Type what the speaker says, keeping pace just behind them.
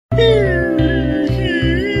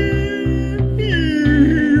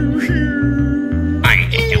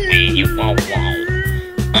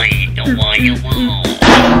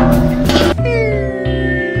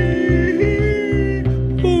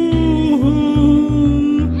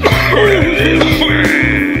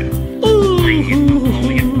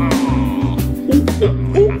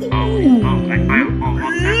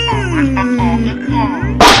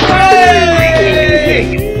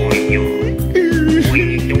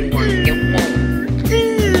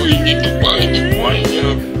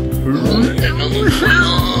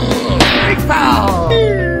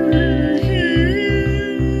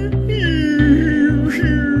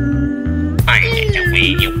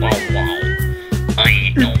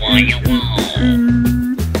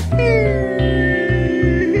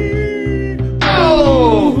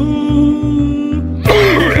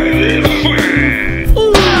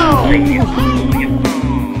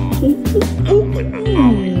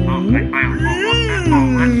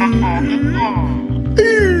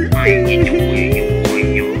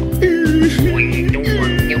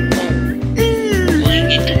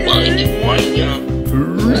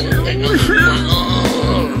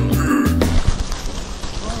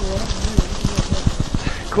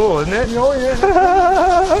Cool, isn't it? Oh, yeah.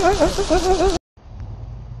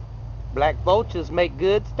 Black vultures make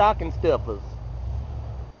good stocking stuffers.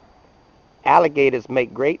 Alligators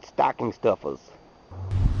make great stocking stuffers.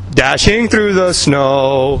 Dashing through the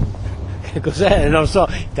snow. Cos'è? Non so,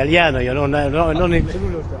 italiano, io non nessuno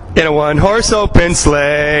lo sa. In a one-horse open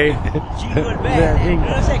sleigh. Jingle bell, non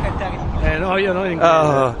lo sai cantare? No, io non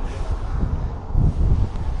inglese.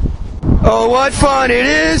 Oh, what fun it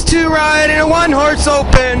is to ride in a one-horse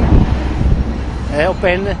open.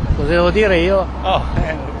 Open? Cosa devo dire io? Oh.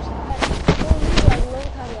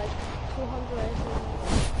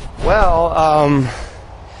 Well,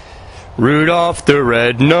 Rudolph the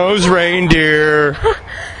red-nosed reindeer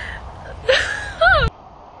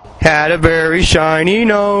had a very shiny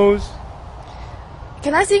nose.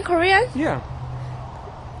 Can I sing Korean? Yeah.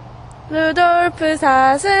 루돌프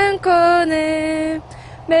사슴코는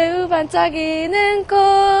매우 반짝이는 코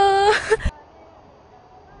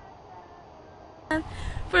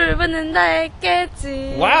불 붙는다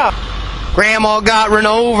했겠지. Wow. Grandma got run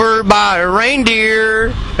over by a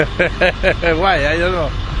reindeer. Why? I don't know.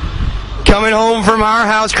 Coming home from our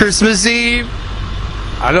house Christmas Eve.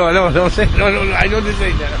 I don't say I don't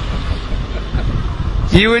say that.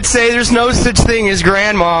 You would say there's no such thing as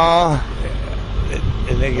grandma.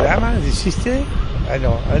 The grandma esiste? I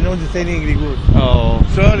don't say English good. Oh.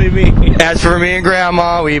 Sorry me. As for me and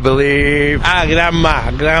grandma, we believe. Ah,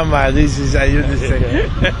 grandma, this is I understand.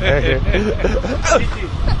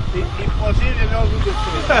 Impossible no good.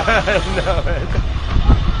 No.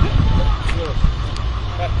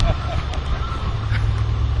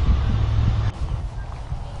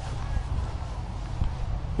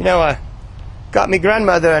 You know, I got me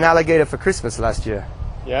grandmother an alligator for Christmas last year.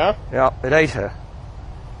 Yeah? Yeah, it ate her.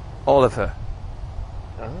 All of her.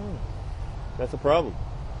 Oh, that's a problem.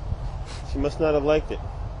 She must not have liked it.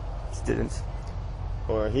 She didn't.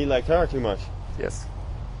 Or he liked her too much. Yes.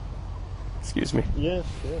 Excuse me. Yes.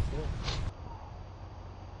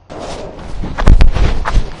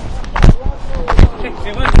 Hey,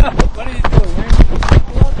 what's up? What are you doing, man?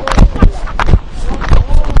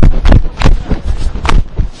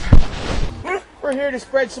 We're here to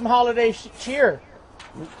spread some holiday cheer.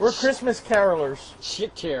 We're Christmas carolers.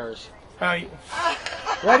 Shit chairs. Ready?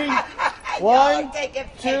 1,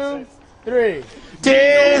 2, 3.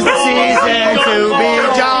 Tis the season to be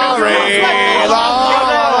jolly. La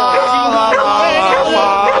la la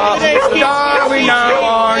la. Darling, now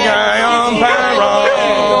on young peril.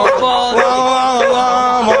 La la la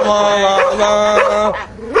la la.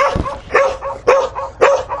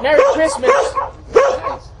 Merry Christmas.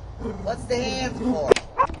 What's the hands for?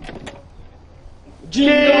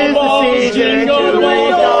 Jingle balls, jingle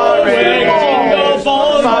balls, jingle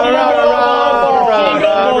balls,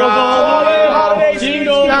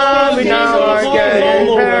 jingle balls, we now are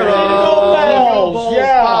getting perils.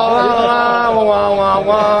 Yeah.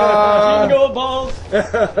 Jingle balls.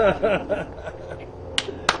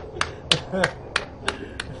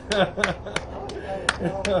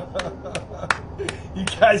 You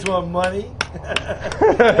guys want money?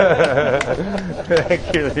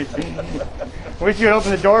 Actually, we should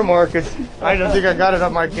open the door more because I don't think I got it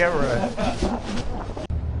on my camera.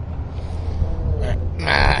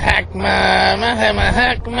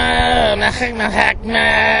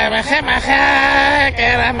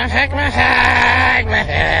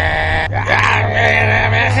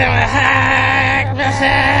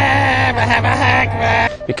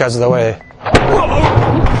 Because of the way.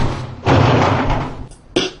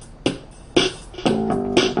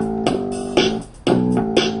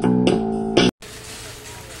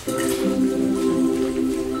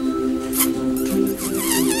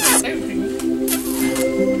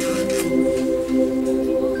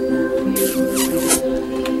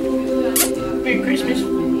 Merry Christmas.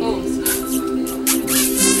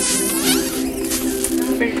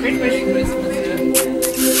 Merry Christmas.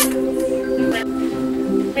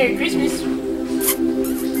 Merry Christmas.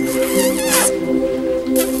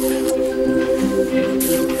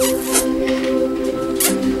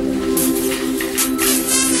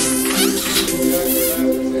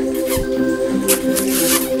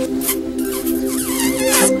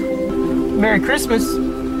 Merry Christmas.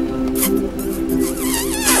 Merry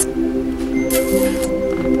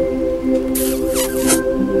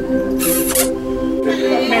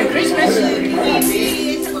Christmas.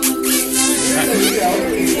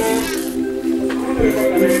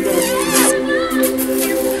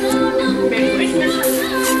 Merry Christmas.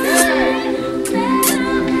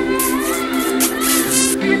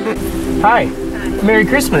 Hi. Merry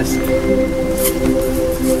Christmas.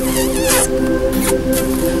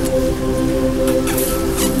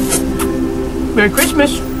 Merry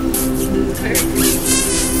Christmas.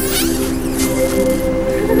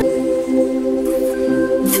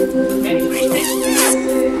 Merry Christmas.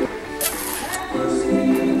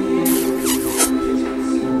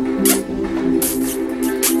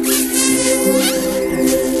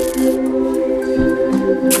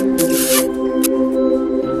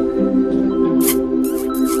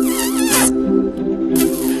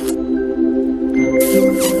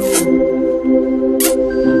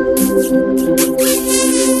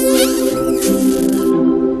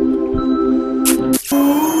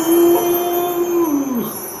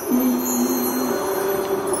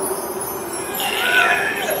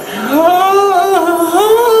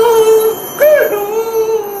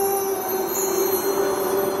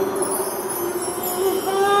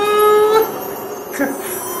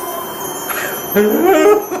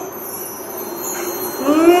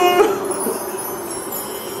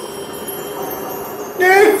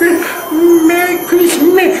 Merry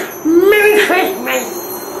Christmas! Merry Christmas!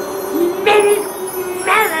 Merry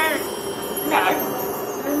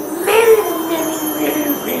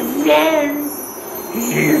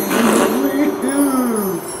Christmas!